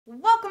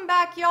Welcome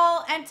back,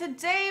 y'all, and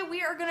today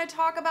we are going to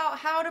talk about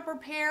how to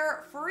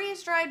prepare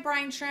freeze-dried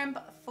brine shrimp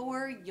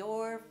for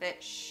your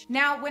fish.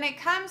 Now, when it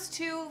comes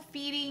to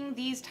feeding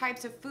these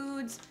types of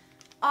foods,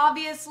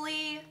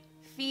 obviously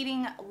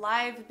feeding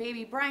live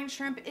baby brine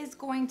shrimp is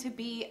going to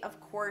be, of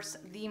course,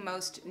 the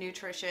most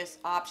nutritious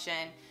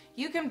option.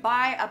 You can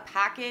buy a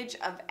package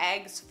of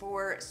eggs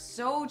for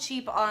so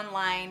cheap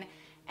online,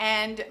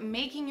 and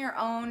making your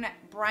own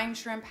brine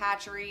shrimp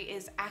hatchery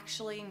is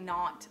actually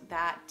not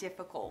that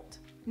difficult.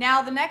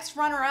 Now, the next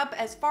runner-up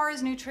as far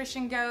as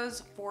nutrition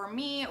goes for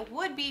me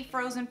would be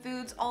frozen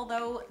foods,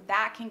 although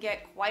that can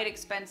get quite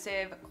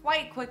expensive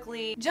quite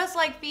quickly. Just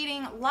like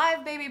feeding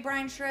live baby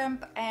brine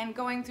shrimp and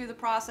going through the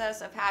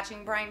process of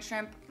hatching brine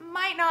shrimp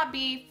might not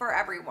be for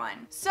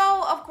everyone.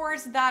 So, of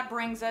course, that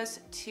brings us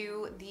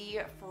to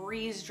the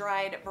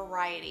freeze-dried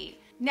variety.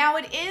 Now,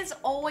 it is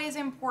always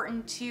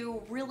important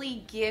to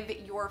really give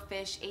your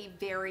fish a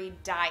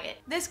varied diet.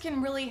 This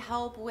can really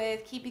help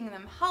with keeping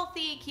them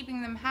healthy,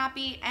 keeping them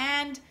happy,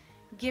 and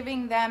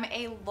giving them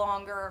a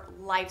longer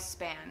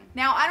lifespan.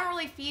 Now, I don't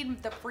really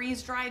feed the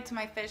freeze-dried to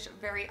my fish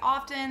very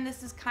often.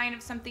 This is kind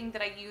of something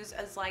that I use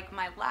as like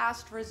my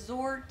last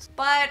resort,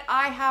 but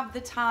I have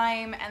the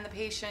time and the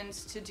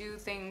patience to do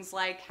things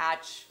like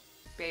hatch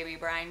baby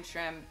brine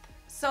shrimp.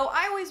 So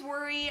I always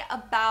worry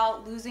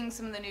about losing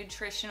some of the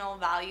nutritional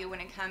value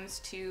when it comes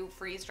to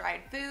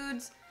freeze-dried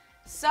foods.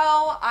 So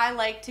I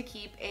like to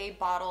keep a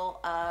bottle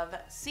of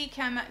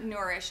Seachem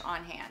Nourish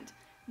on hand.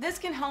 This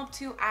can help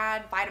to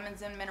add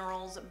vitamins and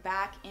minerals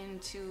back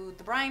into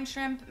the brine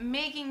shrimp,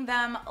 making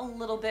them a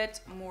little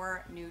bit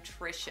more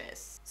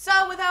nutritious.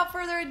 So without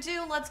further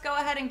ado, let's go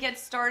ahead and get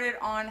started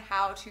on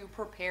how to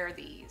prepare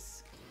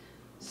these.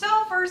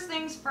 So first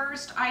things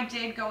first, I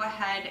did go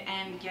ahead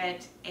and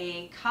get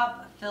a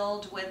cup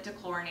filled with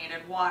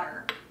dechlorinated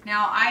water.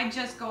 Now, I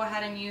just go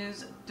ahead and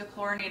use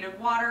dechlorinated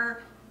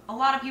water. A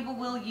lot of people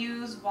will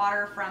use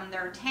water from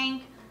their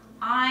tank.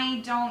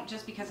 I don't,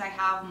 just because I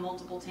have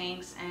multiple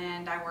tanks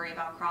and I worry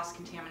about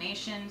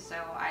cross-contamination, so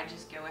I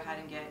just go ahead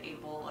and get a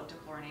bowl of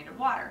dechlorinated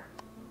water.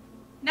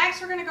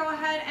 Next, we're going to go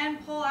ahead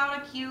and pull out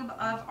a cube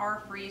of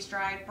our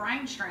freeze-dried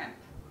brine shrimp.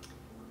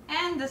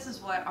 And this is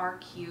what our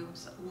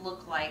cubes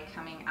look like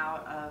coming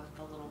out of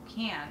the little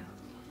can.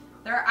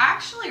 They're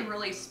actually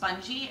really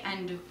spongy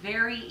and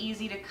very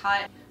easy to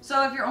cut.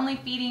 So if you're only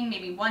feeding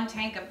maybe one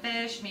tank of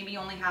fish, maybe you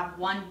only have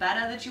one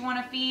betta that you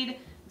want to feed,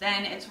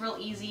 then it's real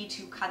easy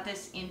to cut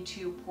this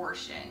into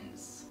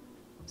portions.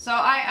 So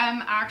I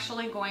am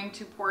actually going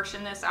to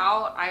portion this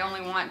out. I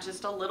only want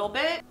just a little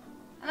bit.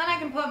 And then I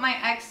can put my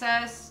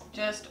excess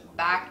just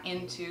back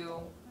into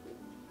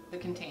the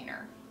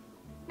container.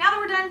 Now that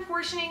we're done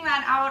portioning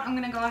that out, I'm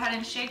gonna go ahead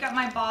and shake up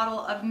my bottle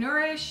of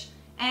Nourish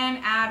and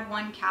add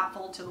 1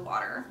 capful to the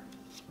water.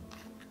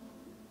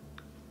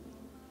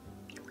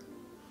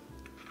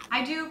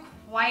 I do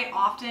quite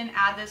often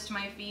add this to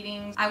my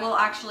feedings. I will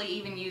actually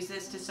even use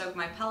this to soak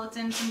my pellets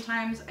in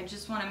sometimes. I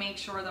just wanna make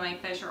sure that my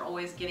fish are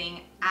always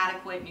getting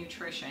adequate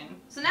nutrition.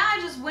 So now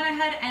I just went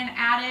ahead and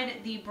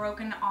added the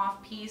broken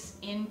off piece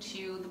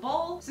into the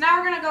bowl. So now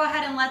we're gonna go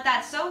ahead and let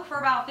that soak for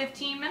about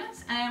 15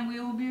 minutes and we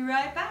will be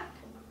right back.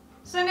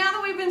 So now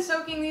that we've been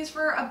soaking these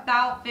for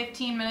about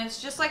 15 minutes,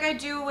 just like I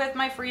do with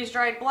my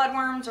freeze-dried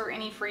bloodworms or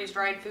any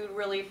freeze-dried food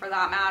really for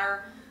that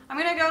matter, I'm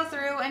gonna go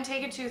through and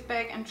take a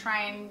toothpick and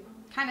try and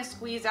kind of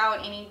squeeze out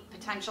any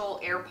potential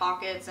air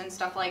pockets and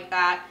stuff like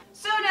that.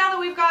 So now that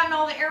we've gotten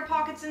all the air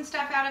pockets and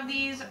stuff out of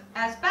these,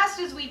 as best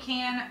as we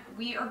can,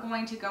 we are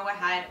going to go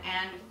ahead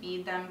and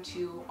feed them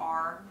to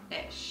our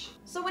fish.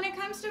 So when it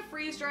comes to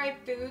freeze-dried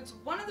foods,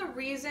 one of the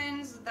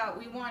reasons that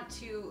we want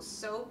to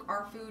soak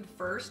our food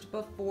first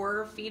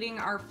before feeding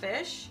our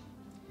fish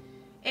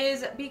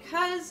is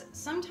because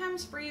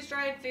sometimes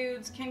freeze-dried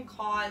foods can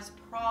cause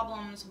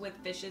problems with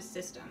fish's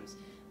systems.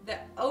 The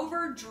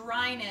over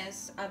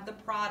dryness of the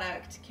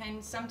product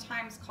can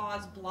sometimes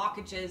cause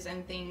blockages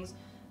and things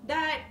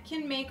that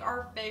can make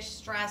our fish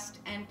stressed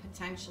and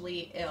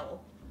potentially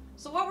ill.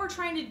 So what we're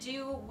trying to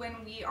do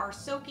when we are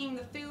soaking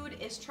the food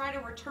is try to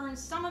return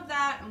some of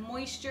that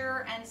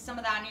moisture and some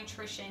of that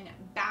nutrition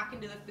back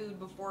into the food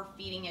before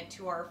feeding it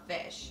to our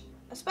fish.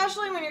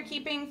 Especially when you're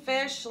keeping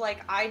fish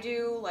like I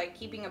do, like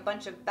keeping a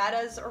bunch of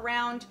bettas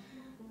around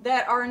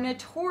that are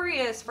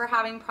notorious for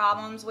having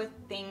problems with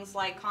things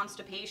like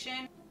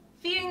constipation.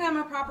 Feeding them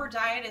a proper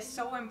diet is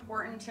so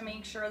important to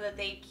make sure that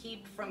they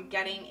keep from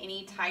getting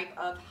any type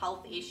of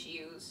health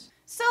issues.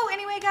 So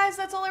anyway, guys,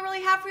 that's all I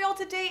really have for y'all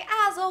today.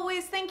 As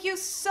always, thank you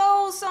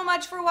so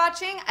much for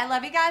watching. I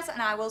love you guys,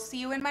 and I will see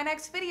you in my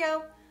next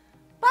video.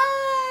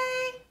 Bye!